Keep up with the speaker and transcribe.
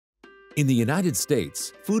In the United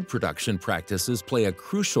States, food production practices play a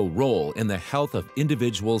crucial role in the health of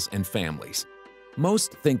individuals and families.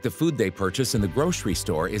 Most think the food they purchase in the grocery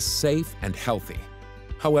store is safe and healthy.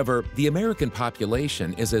 However, the American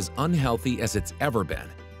population is as unhealthy as it's ever been.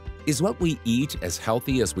 Is what we eat as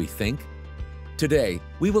healthy as we think? Today,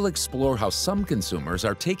 we will explore how some consumers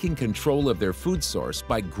are taking control of their food source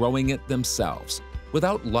by growing it themselves,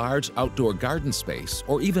 without large outdoor garden space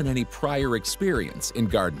or even any prior experience in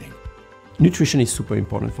gardening. Nutrition is super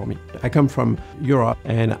important for me. I come from Europe,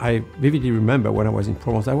 and I vividly remember when I was in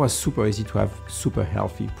Provence, that was super easy to have super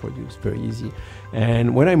healthy produce, very easy.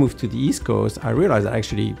 And when I moved to the East Coast, I realized that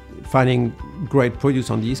actually finding great produce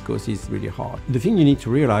on the East Coast is really hard. The thing you need to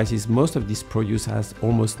realize is most of this produce has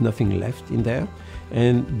almost nothing left in there.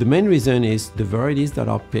 And the main reason is the varieties that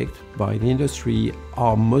are picked by the industry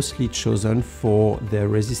are mostly chosen for their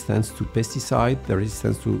resistance to pesticide, their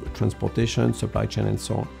resistance to transportation, supply chain, and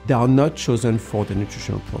so on. They are not chosen for the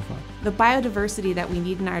nutritional profile. The biodiversity that we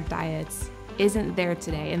need in our diets isn't there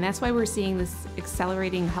today, and that's why we're seeing this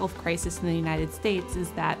accelerating health crisis in the United States,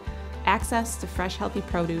 is that access to fresh, healthy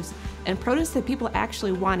produce and produce that people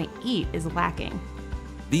actually want to eat is lacking.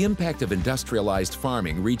 The impact of industrialized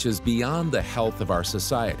farming reaches beyond the health of our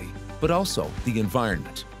society, but also the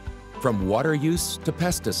environment. From water use to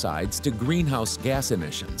pesticides to greenhouse gas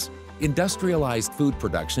emissions, industrialized food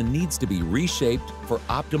production needs to be reshaped for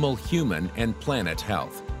optimal human and planet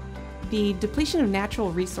health. The depletion of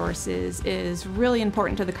natural resources is really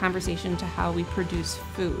important to the conversation to how we produce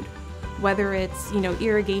food. Whether it's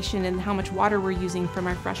irrigation and how much water we're using from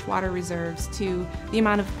our freshwater reserves, to the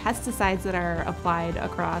amount of pesticides that are applied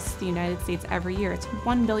across the United States every year. It's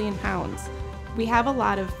 1 billion pounds. We have a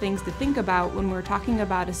lot of things to think about when we're talking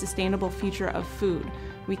about a sustainable future of food.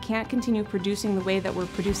 We can't continue producing the way that we're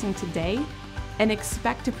producing today and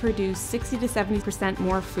expect to produce 60 to 70%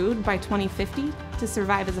 more food by 2050 to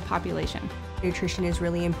survive as a population. Nutrition is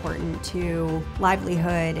really important to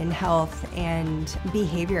livelihood and health and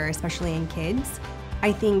behavior, especially in kids.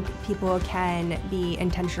 I think people can be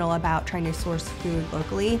intentional about trying to source food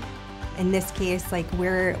locally. In this case,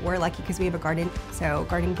 we're lucky because we have a garden. So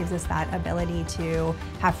Gardyn gives us that ability to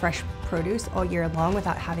have fresh produce all year long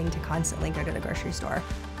without having to constantly go to the grocery store.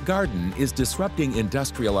 Gardyn is disrupting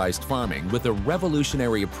industrialized farming with a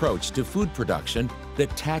revolutionary approach to food production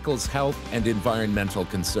that tackles health and environmental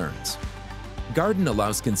concerns. Gardyn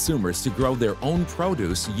allows consumers to grow their own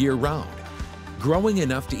produce year-round. Growing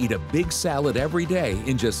enough to eat a big salad every day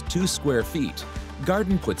in just 2 square feet,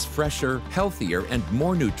 Gardyn puts fresher, healthier, and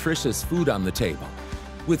more nutritious food on the table.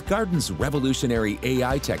 With Gardyn's revolutionary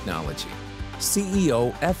AI technology,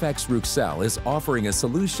 CEO FX Rouxel is offering a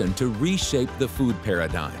solution to reshape the food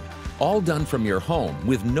paradigm, all done from your home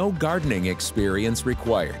with no gardening experience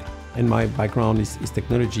required. And my background is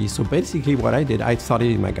technology. So basically what I did, I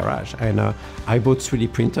started in my garage, and I bought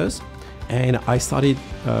 3D printers, and I started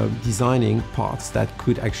designing parts that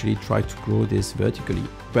could actually try to grow this vertically.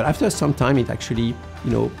 But after some time, it actually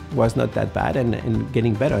was not that bad and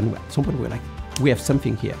getting better. And at some point we were like, we have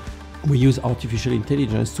something here. We use artificial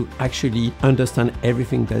intelligence to actually understand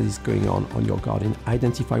everything that is going on your garden,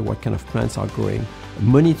 identify what kind of plants are growing,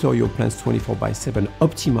 monitor your plants 24/7,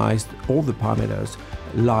 optimize all the parameters,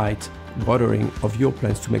 light, watering of your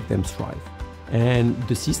plants to make them thrive. And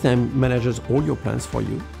the system manages all your plants for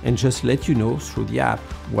you and just let you know through the app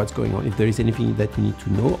what's going on, if there is anything that you need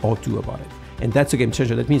to know or do about it. And that's a game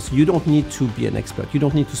changer. That means you don't need to be an expert. You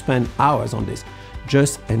don't need to spend hours on this.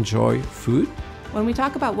 Just enjoy food. When we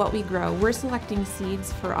talk about what we grow, we're selecting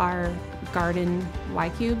seeds for our Gardyn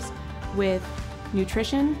Y-Cubes with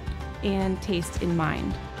nutrition and taste in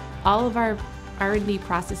mind. All of our R&D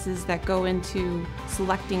processes that go into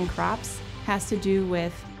selecting crops has to do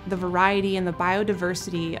with the variety and the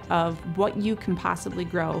biodiversity of what you can possibly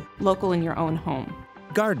grow local in your own home.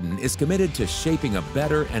 Gardyn is committed to shaping a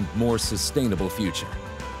better and more sustainable future.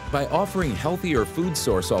 By offering healthier food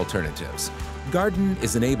source alternatives, Gardyn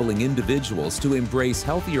is enabling individuals to embrace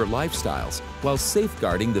healthier lifestyles while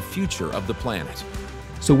safeguarding the future of the planet.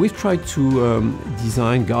 So we've tried to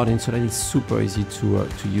design Gardyn so that it's super easy to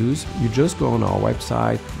use. You just go on our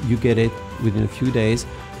website, you get it within a few days.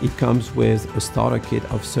 It comes with a starter kit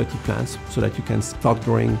of 30 plants so that you can start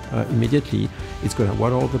growing immediately. It's going to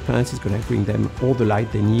water all the plants, it's going to bring them all the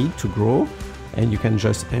light they need to grow, and you can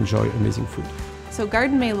just enjoy amazing food. So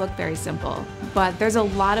Gardyn may look very simple, but there's a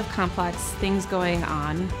lot of complex things going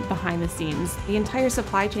on behind the scenes. The entire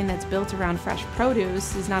supply chain that's built around fresh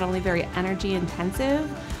produce is not only very energy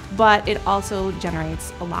intensive, but it also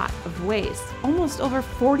generates a lot of waste. Almost over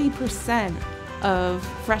 40% of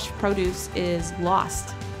fresh produce is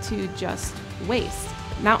lost to just waste.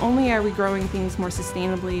 Not only are we growing things more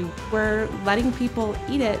sustainably, we're letting people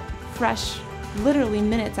eat it fresh, literally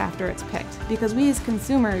minutes after it's picked. Because we as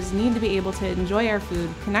consumers need to be able to enjoy our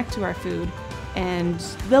food, connect to our food, and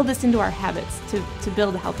build this into our habits to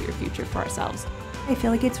build a healthier future for ourselves. I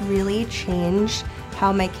feel like it's really changed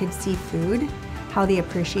how my kids see food, how they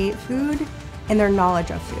appreciate food, and their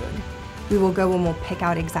knowledge of food. We will go and we'll pick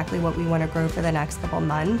out exactly what we want to grow for the next couple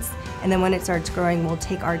months. And then when it starts growing, we'll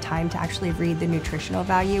take our time to actually read the nutritional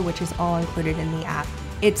value, which is all included in the app.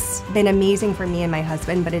 It's been amazing for me and my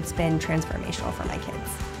husband, but it's been transformational for my kids.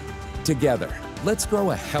 Together, let's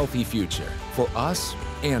grow a healthy future for us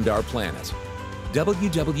and our planet.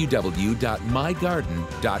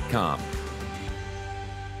 www.mygardyn.com